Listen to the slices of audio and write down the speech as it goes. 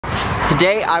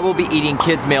Today, I will be eating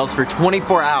kids' meals for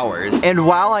 24 hours. And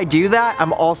while I do that,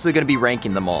 I'm also gonna be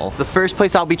ranking them all. The first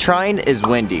place I'll be trying is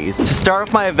Wendy's. To start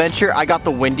off my adventure, I got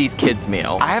the Wendy's kids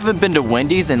meal. I haven't been to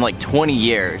Wendy's in like 20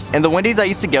 years. And the Wendy's I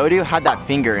used to go to had that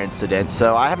finger incident,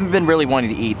 so I haven't been really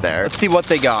wanting to eat there. Let's see what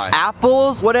they got.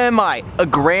 Apples? What am I? A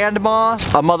grandma?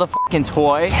 A motherfucking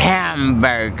toy?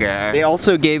 Hamburger. They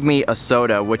also gave me a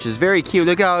soda, which is very cute.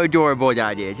 Look how adorable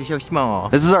that is. It's so small.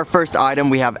 This is our first item.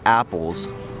 We have apples.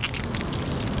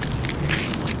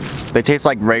 They taste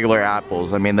like regular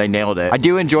apples. I mean, they nailed it. I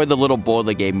do enjoy the little bowl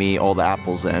they gave me all the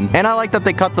apples in. And I like that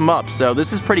they cut them up, so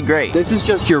this is pretty great. This is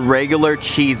just your regular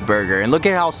cheeseburger, and look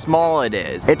at how small it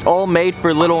is. It's all made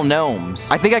for little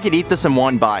gnomes. I think I could eat this in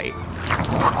one bite.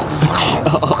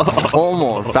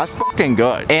 Almost. That's fucking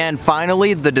good. And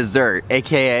finally, the dessert,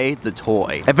 aka the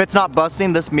toy. If it's not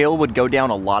busting, this meal would go down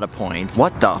a lot of points.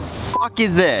 What the fuck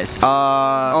is this?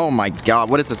 Oh my god,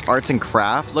 what is this? Arts and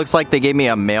crafts? Looks like they gave me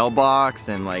a mailbox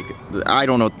and like, I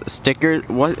don't know, stickers.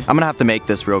 What? I'm gonna have to make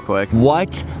this real quick.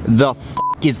 What the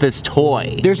fuck is this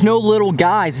toy? There's no little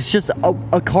guys, it's just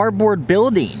a cardboard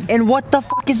building. And what the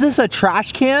fuck is this, a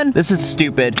trash can? This is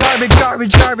stupid. Garbage,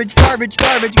 garbage, garbage, garbage,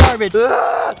 garbage, garbage.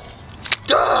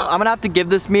 I'm gonna have to give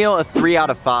this meal a 3 out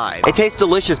of 5. It tastes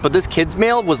delicious, but this kid's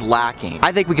meal was lacking.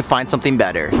 I think we could find something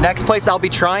better. Next place I'll be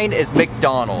trying is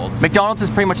McDonald's. McDonald's is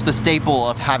pretty much the staple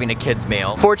of having a kid's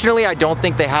meal. Fortunately, I don't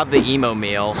think they have the emo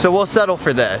meal, so we'll settle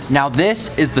for this. Now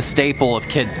this is the staple of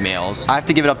kids meals. I have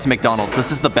to give it up to McDonald's.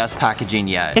 This is the best packaging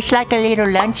yet. It's like a little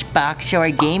lunchbox or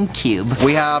a GameCube.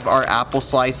 We have our apple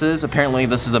slices. Apparently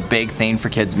this is a big thing for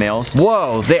kids meals.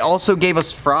 Whoa, they also gave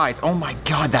us fries. Oh my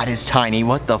god, that is tiny.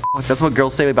 What the fuck? That's what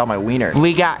girls say about my wiener.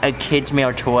 We got a kids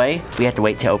meal toy. We have to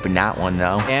wait to open that one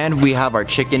though. And we have our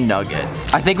chicken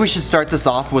nuggets. I think we should start this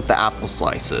off with the apple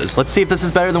slices. Let's see if this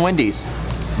is better than Wendy's.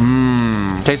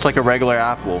 Tastes like a regular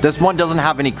apple. This one doesn't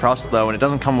have any crust though, and it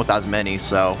doesn't come with as many,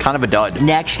 so kind of a dud.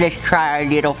 Next, let's try our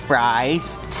little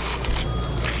fries.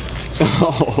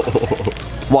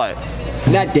 What?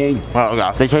 Not dang. Oh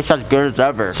god, they taste as good as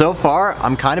ever. So far,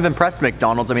 I'm kind of impressed with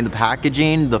McDonald's. I mean, the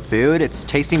packaging, the food, it's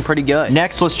tasting pretty good.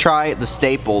 Next, let's try the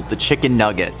staple, the chicken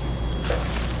nuggets.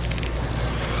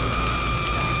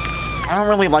 I don't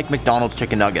really like McDonald's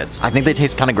chicken nuggets. I think they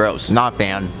taste kind of gross. Not a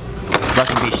fan.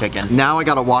 Rest in peace, chicken. Now I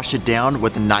gotta wash it down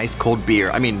with a nice cold beer.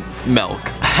 I mean, milk.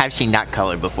 I've seen that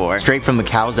color before. Straight from the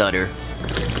cow's udder.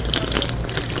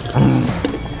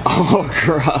 Oh,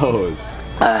 gross.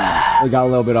 We got a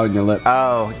little bit on your lip.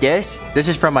 Oh, this? This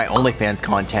is from my OnlyFans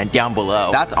content down below.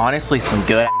 That's honestly some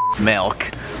good ass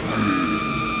milk.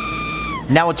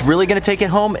 Now what's really gonna take it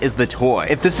home is the toy.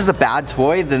 If this is a bad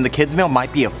toy, then the kids meal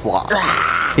might be a flop.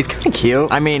 He's kind of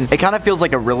cute. I mean, it kind of feels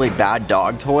like a really bad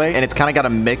dog toy, and it's kind of got a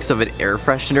mix of an air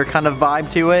freshener kind of vibe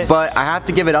to it, but I have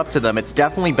to give it up to them. It's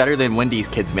definitely better than Wendy's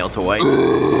kids meal toy.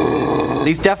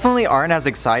 These definitely aren't as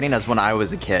exciting as when I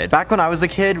was a kid. Back when I was a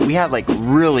kid, we had like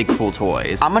really cool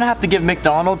toys. I'm gonna have to give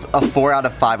McDonald's a 4 out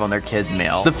of 5 on their kids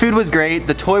meal. The food was great,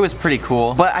 the toy was pretty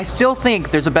cool, but I still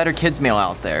think there's a better kids meal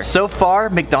out there. So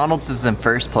far, McDonald's is in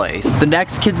first place. The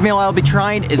next kids meal I'll be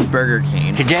trying is Burger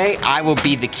King. Today, I will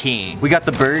be the king. We got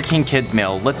the Burger King kids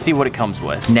meal. Let's see what it comes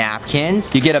with.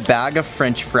 Napkins, you get a bag of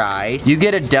French fries, you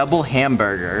get a double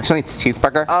hamburger. Actually, it's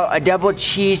cheeseburger. Oh, a double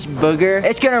cheeseburger?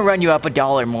 It's gonna run you up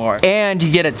 $1 more. And you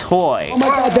get a toy. Oh my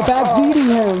god, the bag's eating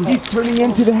him. He's turning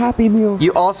into the Happy Meal.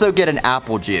 You also get an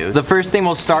apple juice. The first thing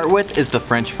we'll start with is the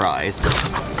French fries.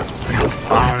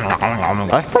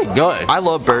 That's pretty good. I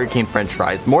love Burger King French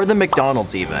fries, more than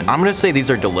McDonald's even. I'm gonna say these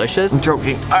are delicious. I'm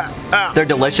joking. They're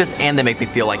delicious and they make me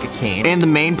feel like a king. And the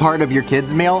main part of your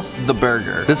kids meal, the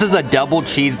burger. This is a double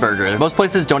cheeseburger. Most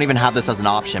places don't even have this as an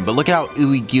option, but look at how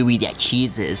ooey gooey that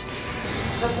cheese is.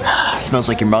 Smells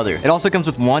like your mother. It also comes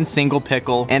with one single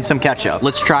pickle and some ketchup.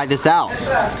 Let's try this out.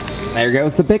 There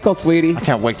goes the pickle, sweetie. I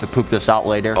can't wait to poop this out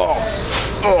later.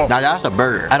 Now that's a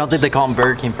burger. I don't think they call them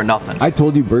Burger King for nothing. I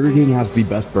told you Burger King has the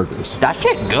best burgers. That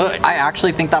shit good. I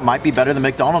actually think that might be better than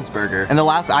McDonald's burger. And the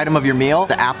last item of your meal,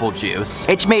 the apple juice.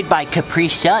 It's made by Capri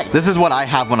Sun. This is what I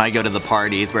have when I go to the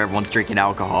parties where everyone's drinking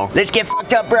alcohol. Let's get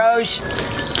fucked up, bros.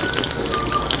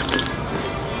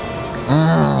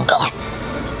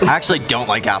 I actually don't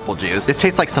like apple juice. This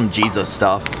tastes like some Jesus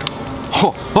stuff.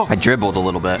 Oh, I dribbled a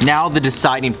little bit. Now the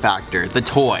deciding factor, the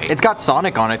toy. It's got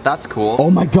Sonic on it, that's cool.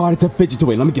 Oh my god, it's a fidget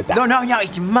toy. Let me get that. No,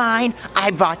 it's mine. I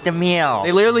bought the meal.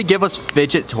 They literally give us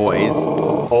fidget toys.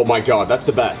 Oh my god, that's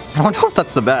the best. I don't know if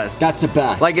that's the best. That's the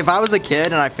best. Like if I was a kid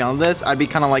and I found this, I'd be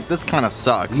kind of like, this kind of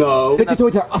sucks. No. Fidget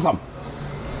toys are awesome.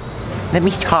 Let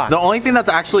me talk. The only thing that's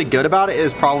actually good about it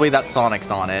is probably that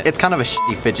Sonic's on it. It's kind of a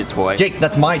shitty fidget toy. Jake,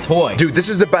 that's my toy. Dude, this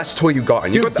is the best toy you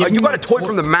got. You got a toy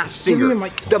from the Masked Singer. Give me my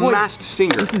toy. The Masked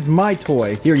Singer. This is my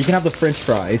toy. Here, you can have the French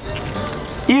fries.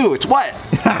 Ew, it's wet.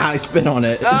 I spit on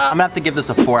it. I'm gonna have to give this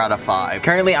a 4 out of 5.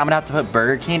 Currently, I'm gonna have to put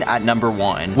Burger King at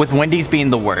 #1, with Wendy's being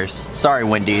the worst. Sorry,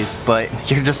 Wendy's, but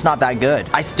you're just not that good.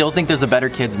 I still think there's a better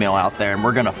kids meal out there, and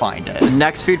we're gonna find it. The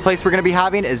next food place we're gonna be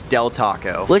having is Del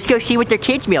Taco. Let's go see what their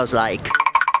kids' meal's like.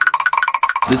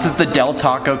 This is the Del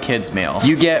Taco kids meal.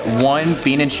 You get 1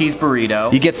 bean and cheese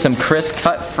burrito. You get some crisp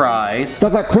cut fries.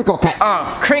 That's that crinkle cut.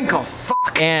 Oh, crinkle,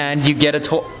 fuck. And you get a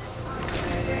toy.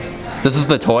 This is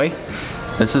the toy?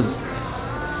 This is,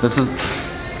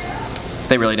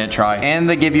 they really didn't try. And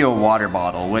they give you a water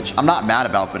bottle, which I'm not mad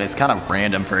about, but it's kind of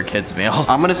random for a kid's meal.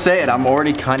 I'm gonna say it, I'm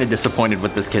already kind of disappointed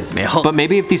with this kid's meal. But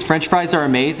maybe if these French fries are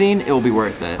amazing, it will be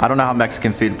worth it. I don't know how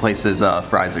Mexican food places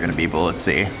fries are gonna be, but let's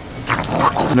see.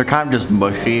 They're kind of just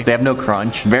mushy. They have no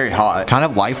crunch. Very hot. Kind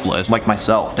of lifeless, like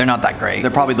myself. They're not that great.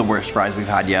 They're probably the worst fries we've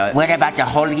had yet. What about the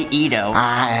Holy Edo?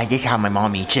 This is how my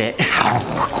mom eats it.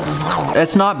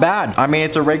 It's not bad. I mean,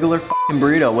 it's a regular fucking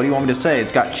burrito. What do you want me to say?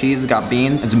 It's got cheese, it's got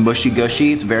beans, it's mushy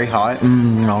gushy, it's very hot.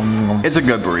 It's a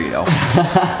good burrito.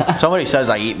 Somebody says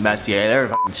I eat messy. They're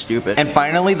fucking stupid. And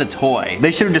finally, the toy.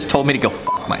 They should have just told me to go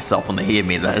fuck myself when they gave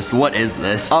me this. What is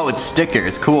this? Oh, it's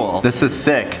stickers. Cool. This is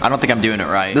sick. I don't think I'm doing it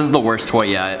right. This is the worst toy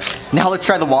yet. Now let's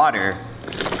try the water.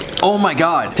 Oh my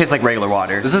god, tastes like regular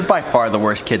water. This is by far the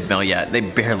worst kids meal yet. They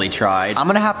barely tried. I'm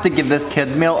gonna have to give this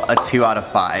kids meal a 2 out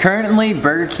of 5. Currently,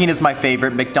 Burger King is my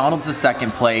favorite, McDonald's is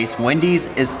 2nd place, Wendy's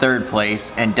is 3rd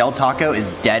place, and Del Taco is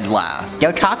dead last.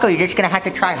 Del Taco, you're just gonna have to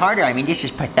try harder. I mean, this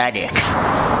is pathetic.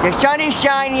 The sun is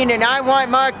shining and I want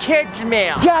more kids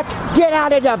meal. Jack, get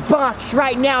out of the box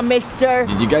right now, mister.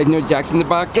 Did you guys know Jack's in the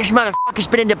box? This motherfucker's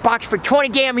been in the box for 20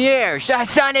 damn years. The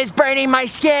sun is burning my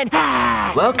skin.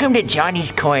 Welcome to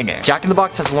Johnny's Corner. Jack in the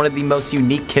Box has one of the most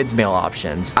unique kids meal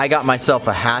options. I got myself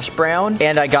a hash brown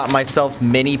and I got myself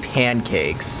mini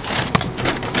pancakes.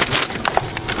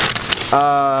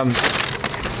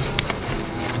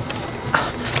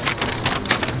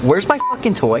 Where's my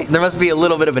fucking toy? There must be a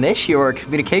little bit of an issue or a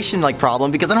communication problem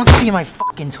because I don't see my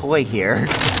fucking toy here.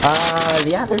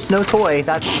 Yeah, there's no toy.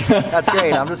 That's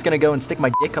great. I'm just gonna go and stick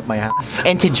my dick up my ass.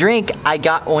 And to drink, I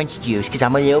got orange juice because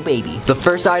I'm a little baby. The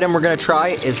first item we're gonna try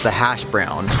is the hash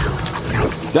brown.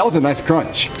 That was a nice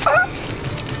crunch.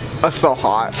 That's so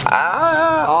hot.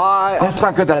 That's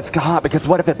not good that it's hot because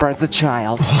what if it burns the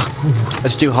child?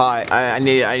 It's too hot. I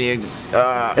need,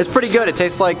 it's pretty good. It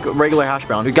tastes like regular hash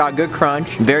brown. It got good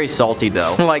crunch. Very salty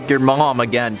though. Like your mom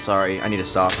again. Sorry, I need to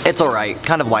stop. It's all right.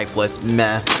 Kind of lifeless.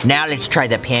 Meh. Now let's try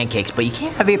the pancakes, but you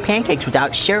can't have your pancakes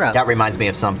without syrup. That reminds me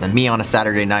of something. Me on a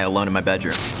Saturday night alone in my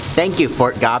bedroom. Thank you,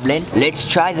 Fort Goblin. Let's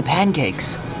try the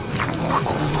pancakes.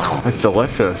 It's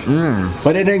delicious.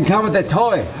 But it didn't come with the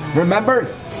toy.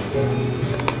 Remember?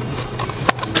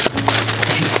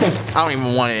 I don't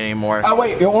even want it anymore. Oh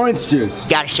wait, your orange juice.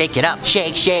 Gotta shake it up.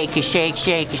 Shake, shake, shake,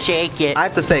 shake, shake it. I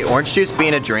have to say, orange juice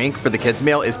being a drink for the kids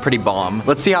meal is pretty bomb.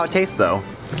 Let's see how it tastes though.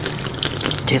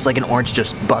 Tastes like an orange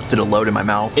just busted a load in my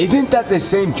mouth. Isn't that the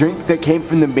same drink that came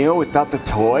from the meal without the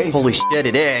toy? Holy shit,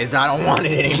 it is. I don't want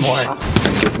it anymore.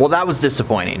 Well, that was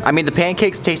disappointing. I mean, the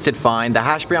pancakes tasted fine. The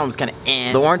hash brown was kind of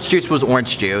eh. The orange juice was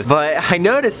orange juice. But I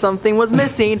noticed something was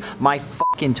missing. My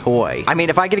fucking toy. I mean,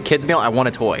 if I get a kid's meal, I want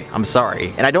a toy. I'm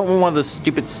sorry. And I don't want one of those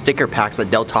stupid sticker packs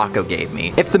that Del Taco gave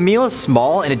me. If the meal is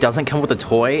small and it doesn't come with a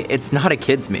toy, it's not a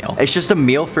kid's meal. It's just a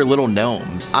meal for little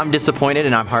gnomes. I'm disappointed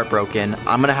and I'm heartbroken.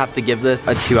 I'm gonna have to give this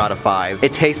a 2 out of 5.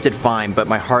 It tasted fine, but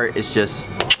my heart is just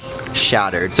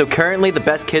shattered. So currently the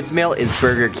best kids meal is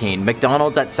Burger King,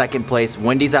 McDonald's at 2nd place,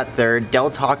 Wendy's at 3rd, Del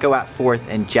Taco at 4th,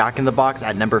 and Jack in the Box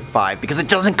at number 5 because it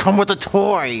doesn't come with a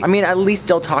toy. I mean, at least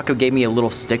Del Taco gave me a little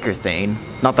sticker thing.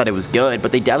 Not that it was good,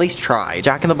 but they at least tried.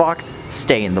 Jack in the Box,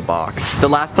 stay in the box. The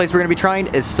last place we're gonna be trying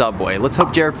is Subway. Let's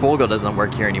hope Jared Fogle doesn't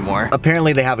work here anymore.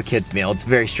 Apparently they have a kids meal. It's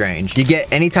very strange. You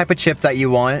get any type of chip that you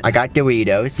want. I got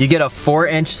Doritos. You get a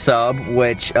 4-inch sub,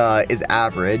 which is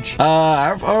average.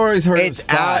 I've always heard It's it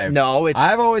was 5. no, it's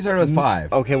I've always heard it was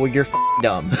 5. okay, well you're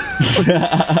dumb.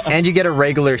 And you get a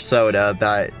regular soda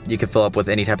that you can fill up with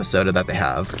any type of soda that they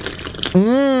have.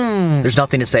 There's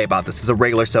nothing to say about this. It's a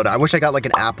regular soda. I wish I got like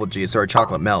an apple juice or a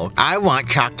chocolate milk. I want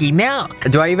chalky milk.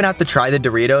 Do I even have to try the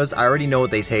Doritos? I already know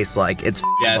what they taste like. It's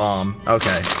Yes. bomb.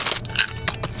 Okay.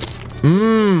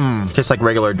 Tastes like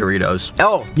regular Doritos.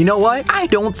 Oh, you know what? I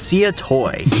don't see a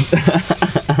toy.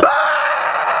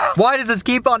 Why does this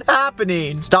keep on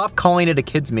happening? Stop calling it a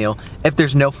kid's meal if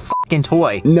there's no fucking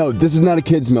toy. No, this is not a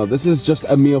kid's meal. This is just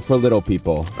a meal for little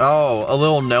people. Oh, a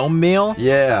little gnome meal?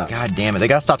 Yeah. God damn it, they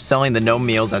gotta stop selling the gnome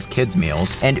meals as kids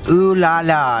meals. And ooh la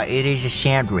la, it is a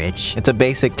sandwich. It's a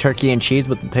basic turkey and cheese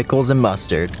with pickles and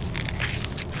mustard.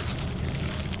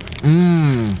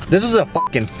 This is a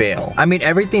fucking fail. I mean,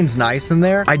 everything's nice in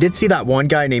there. I did see that one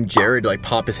guy named Jared like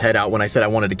pop his head out when I said I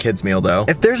wanted a kid's meal though.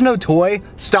 If there's no toy,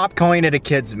 stop calling it a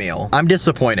kid's meal. I'm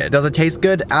disappointed. Does it taste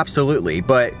good? Absolutely,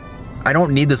 but I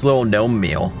don't need this little gnome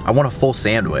meal. I want a full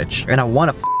sandwich, and I want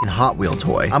a fucking Hot Wheel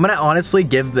toy. I'm gonna honestly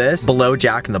give this below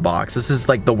Jack in the Box. This is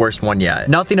like the worst one yet.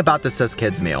 Nothing about this says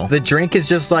kids meal. The drink is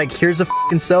just like, here's a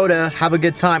fucking soda, have a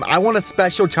good time. I want a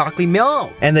special chocolate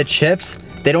milk. And the chips,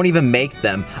 they don't even make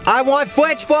them. I want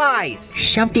French fries!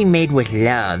 Something made with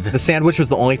love. The sandwich was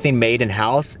the only thing made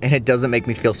in-house, and it doesn't make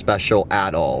me feel special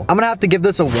at all. I'm gonna have to give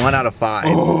this a 1 out of 5.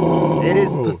 It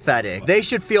is pathetic. They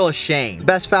should feel ashamed.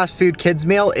 Best fast food kids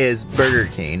meal is Burger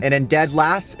King, and in dead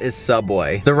last is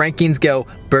Subway. The rankings go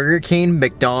Burger King,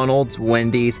 McDonald's,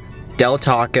 Wendy's, Del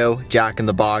Taco, Jack in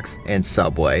the Box, and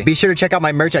Subway. Be sure to check out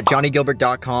my merch at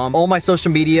johnnyguilbert.com. All my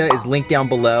social media is linked down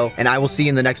below, and I will see you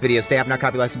in the next video. Stay happy, not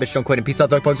copy, life's a bitch, don't quit, and peace out,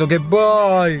 dog pugs. Okay,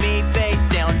 bye! Me face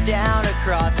down, down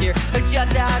across here,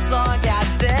 just as long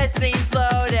as this thing's